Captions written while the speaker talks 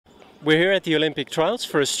We're here at the Olympic trials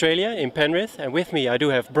for Australia in Penrith, and with me I do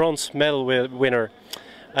have bronze medal winner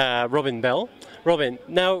Robin Bell. Robin,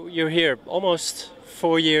 now you're here almost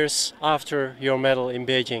 4 years after your medal in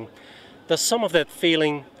Beijing. Does some of that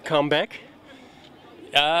feeling come back?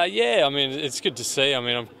 Yeah, I mean, it's good to see. I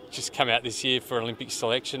mean, I've just come out this year for Olympic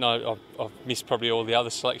selection. I've missed probably all the other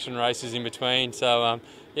selection races in between. So,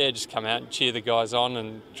 yeah, just come out and cheer the guys on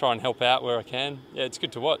and try and help out where I can. Yeah, it's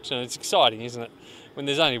good to watch and it's exciting, isn't it? When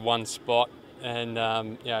there's only one spot and,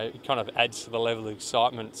 you know, it kind of adds to the level of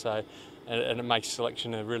excitement. So, and it makes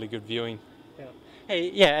selection a really good viewing. Yeah. Hey,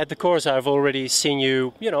 yeah, at the course I've already seen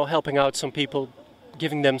you, helping out some people,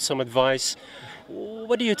 giving them some advice.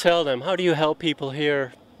 What do you tell them? How do you help people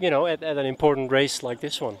here, at an important race like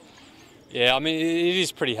this one? Yeah, I mean, it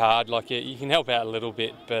is pretty hard. Like, you can help out a little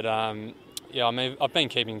bit, but yeah, I mean, I've been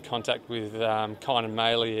keeping in contact with Kynan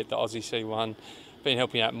Maley at the Aussie C1. Been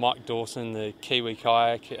helping out Mike Dawson, the Kiwi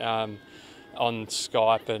kayak, on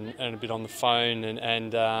Skype and a bit on the phone.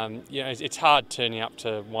 And it's hard turning up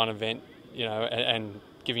to one event, and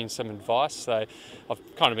giving some advice. So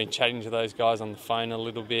I've kind of been chatting to those guys on the phone a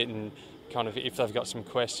little bit, and kind of if they've got some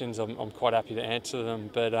questions, I'm quite happy to answer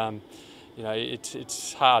them. But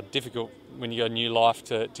it's hard, difficult when you got a new life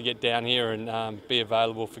to get down here and be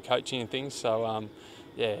available for coaching and things. So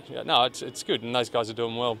it's good, and those guys are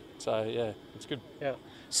doing well. So yeah, it's good. Yeah.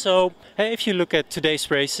 So if you look at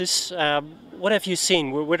today's races, what have you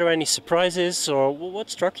seen? Were there any surprises, or what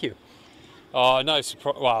struck you? Oh, no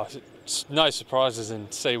no surprises in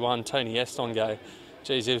C1. Tony Estongo,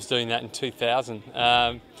 geez, he was doing that in 2000.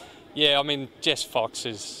 Yeah, I mean, Jess Fox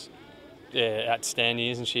is outstanding,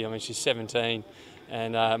 isn't she? I mean, she's 17,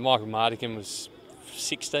 and Michael Mardigan was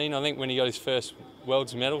 16, I think, when he got his first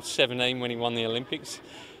World's medal, 17 when he won the Olympics.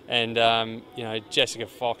 And, Jessica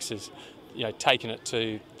Fox has, taken it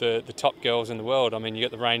to the top girls in the world. I mean, you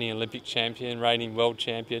got the reigning Olympic champion, reigning world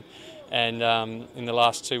champion, and in the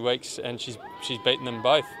last 2 weeks, and she's beaten them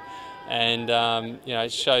both. And,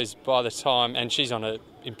 it shows by the time, and she's on an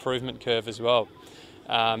improvement curve as well.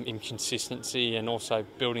 In consistency and also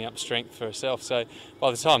building up strength for herself. So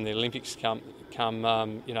by the time the Olympics come,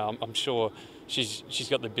 I'm sure she's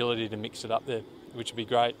got the ability to mix it up there, which would be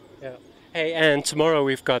great. Yeah. Hey, and tomorrow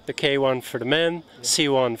we've got the K1 for the men,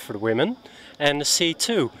 C1 for the women, and the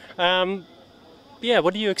C2.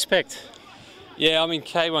 What do you expect? Yeah, I mean,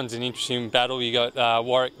 K1's an interesting battle. You got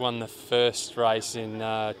Warwick won the first race in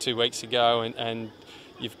 2 weeks ago, and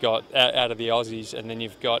you've got out of the Aussies, and then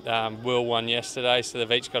you've got Will won yesterday, so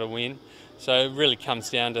they've each got a win. So it really comes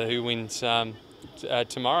down to who wins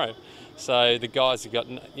tomorrow. So the guys have got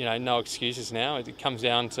no excuses now. It comes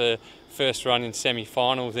down to first run in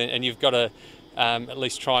semi-finals, and you've got to at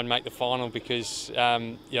least try and make the final, because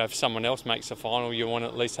if someone else makes the final, you want to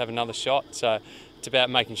at least have another shot. So it's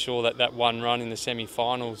about making sure that one run in the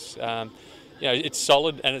semi-finals. It's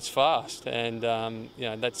solid and it's fast, and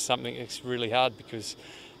that's something that's really hard, because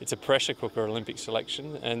it's a pressure cooker Olympic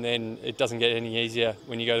selection, and then it doesn't get any easier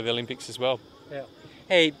when you go to the Olympics as well. Yeah.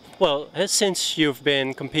 Hey, well, since you've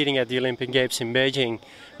been competing at the Olympic Games in Beijing,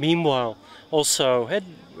 meanwhile, also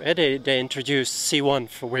they introduced C1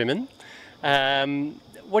 for women.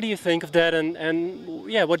 What do you think of that, and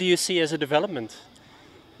what do you see as a development?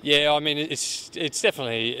 Yeah, I mean, it's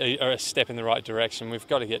definitely a step in the right direction. We've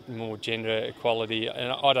got to get more gender equality,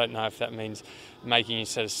 and I don't know if that means making,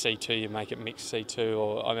 instead of C2, you make it mixed C2,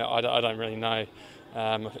 or I don't really know.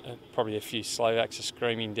 Probably a few Slovaks are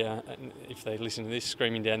screaming down, if they listen to this,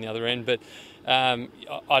 screaming down the other end. But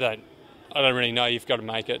I don't really know. You've got to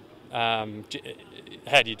make it. How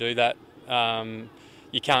do you do that?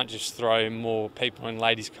 You can't just throw more people in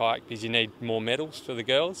ladies kayak, because you need more medals for the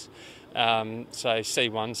girls. So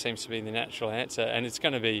C1 seems to be the natural answer, and it's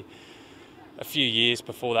going to be a few years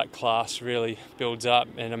before that class really builds up.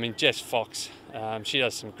 And I mean, Jess Fox, she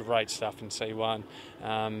does some great stuff in C1,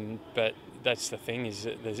 but that's the thing, is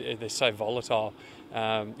that they're so volatile.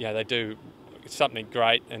 They do something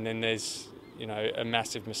great, and then there's a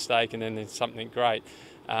massive mistake, and then there's something great,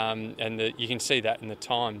 and you can see that in the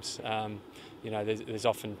times. There's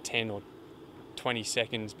often 10 or 20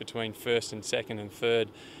 seconds between first and second and third.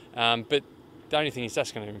 But the only thing is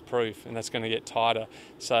that's going to improve, and that's going to get tighter.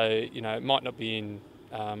 So, it might not be in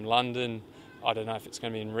London. I don't know if it's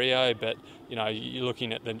going to be in Rio, but, you're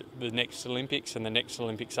looking at the next Olympics, and the next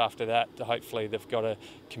Olympics after that. Hopefully they've got a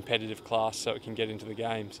competitive class so it can get into the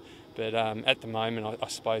Games. But at the moment, I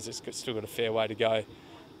suppose it's still got a fair way to go.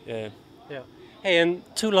 Yeah. Yeah. Hey, and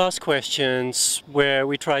two last questions where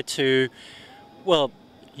we try to,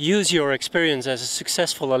 use your experience as a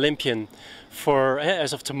successful Olympian for,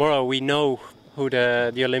 as of tomorrow, we know who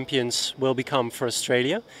the Olympians will become for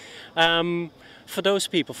Australia. For those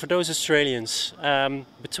people, for those Australians,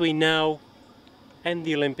 between now and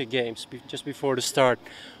the Olympic Games, just before the start,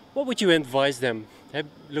 what would you advise them,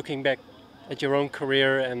 looking back at your own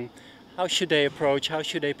career, and how should they approach, how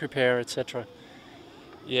should they prepare, etc.?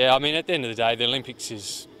 Yeah, I mean, at the end of the day, the Olympics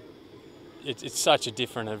it's such a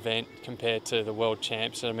different event compared to the World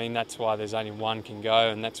Champs. I mean, that's why there's only one can go,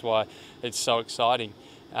 and that's why it's so exciting.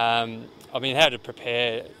 I mean, how to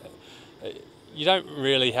prepare, you don't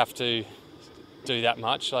really have to do that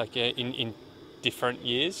much, like in different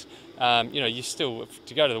years. You know, you still,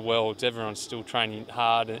 to go to the Worlds, everyone's still training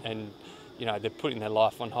hard and you know, they're putting their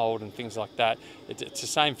life on hold and things like that. It's the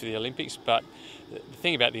same for the Olympics, but the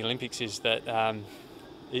thing about the Olympics is that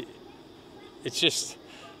it's just,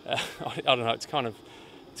 I don't know, it's kind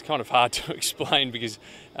of hard to explain because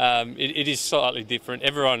it is slightly different.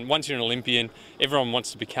 Everyone, once you're an Olympian, everyone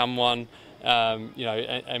wants to become one. You know,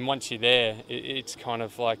 and once you're there, it's kind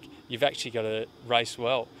of like you've actually got to race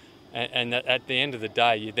well. And at the end of the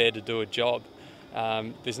day, you're there to do a job.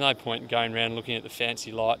 There's no point in going around looking at the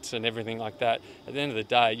fancy lights and everything like that. At the end of the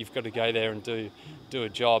day, you've got to go there and do a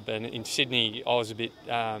job. And in Sydney, I was a bit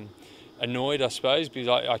annoyed, I suppose, because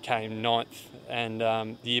I came ninth, and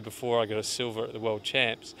the year before I got a silver at the World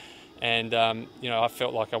Champs. And you know, I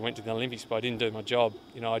felt like I went to the Olympics, but I didn't do my job.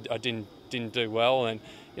 You know, I didn't do well, and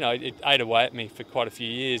you know, it ate away at me for quite a few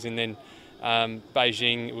years. And then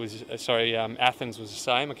Beijing was, Athens was the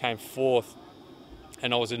same. I came fourth,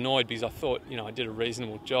 and I was annoyed because I thought, you know, I did a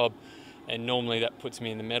reasonable job, and normally that puts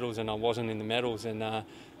me in the medals, and I wasn't in the medals, and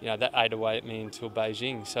you know, that ate away at me until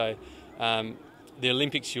Beijing. So the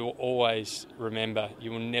Olympics, you'll always remember.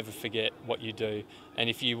 You will never forget what you do. And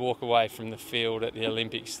if you walk away from the field at the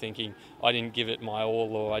Olympics thinking, I didn't give it my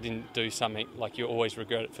all, or I didn't do something, like, you always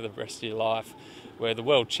regret it for the rest of your life. Where the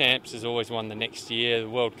World Champs is always won the next year, the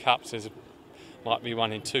World Cups might be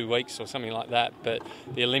won in 2 weeks or something like that, but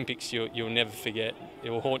the Olympics you'll never forget.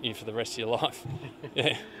 It will haunt you for the rest of your life.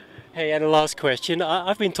 Yeah. Hey, and a last question.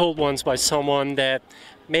 I've been told once by someone that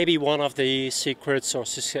maybe one of the secrets or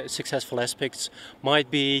successful aspects might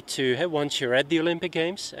be to, once you're at the Olympic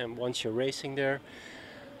Games and once you're racing there,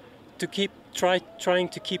 to trying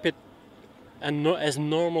to keep it as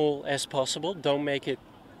normal as possible. Don't make it,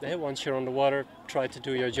 once you're on the water, try to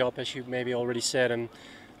do your job, as you maybe already said, and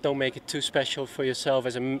don't make it too special for yourself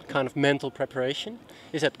as a kind of mental preparation.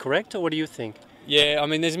 Is that correct, or what do you think? Yeah, I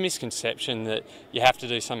mean, there's a misconception that you have to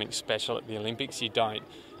do something special at the Olympics. You don't.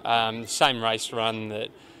 The same race run that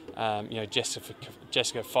you know,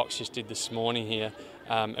 Jessica Fox just did this morning here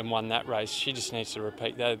and won that race. She just needs to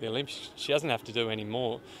repeat that at the Olympics. She doesn't have to do any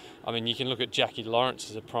more. I mean, you can look at Jackie Lawrence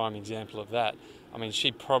as a prime example of that. I mean,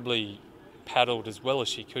 she probably paddled as well as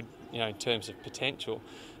she could, you know, in terms of potential.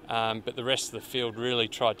 But the rest of the field really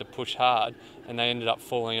tried to push hard, and they ended up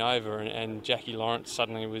falling over, and Jackie Lawrence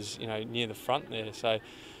suddenly was, you know, near the front there. So,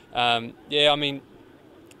 yeah, I mean,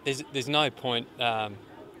 there's no point.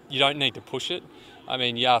 You don't need to push it. I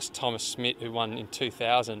mean, you ask Thomas Smith, who won in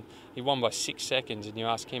 2000, he won by 6 seconds, and you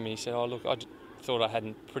ask him, and he said, oh, look, I thought I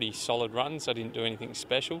had pretty solid runs. I didn't do anything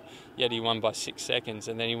special, yet he won by 6 seconds.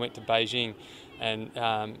 And then he went to Beijing, and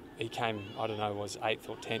he came, I don't know, was 8th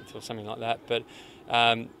or 10th or something like that. But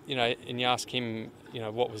you know, and you ask him, you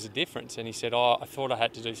know, what was the difference, and he said, oh, I thought I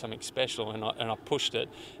had to do something special, and I pushed it,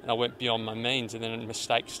 and I went beyond my means, and then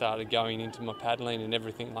mistakes started going into my paddling and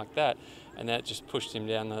everything like that, and that just pushed him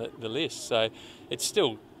down the list. So it's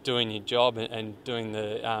still doing your job and doing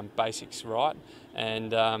the basics right,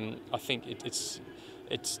 and I think it's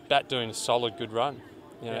about doing a solid, good run.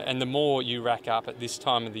 You know, and the more you rack up at this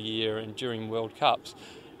time of the year and during World Cups,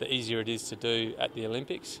 the easier it is to do at the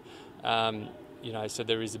Olympics. You know, so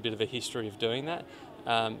there is a bit of a history of doing that.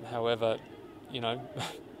 However, you know,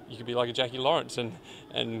 you could be like a Jackie Lawrence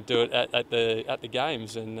and do it at the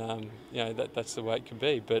games, and you know, that's the way it could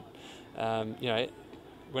be. But you know,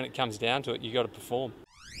 when it comes down to it, you got to perform.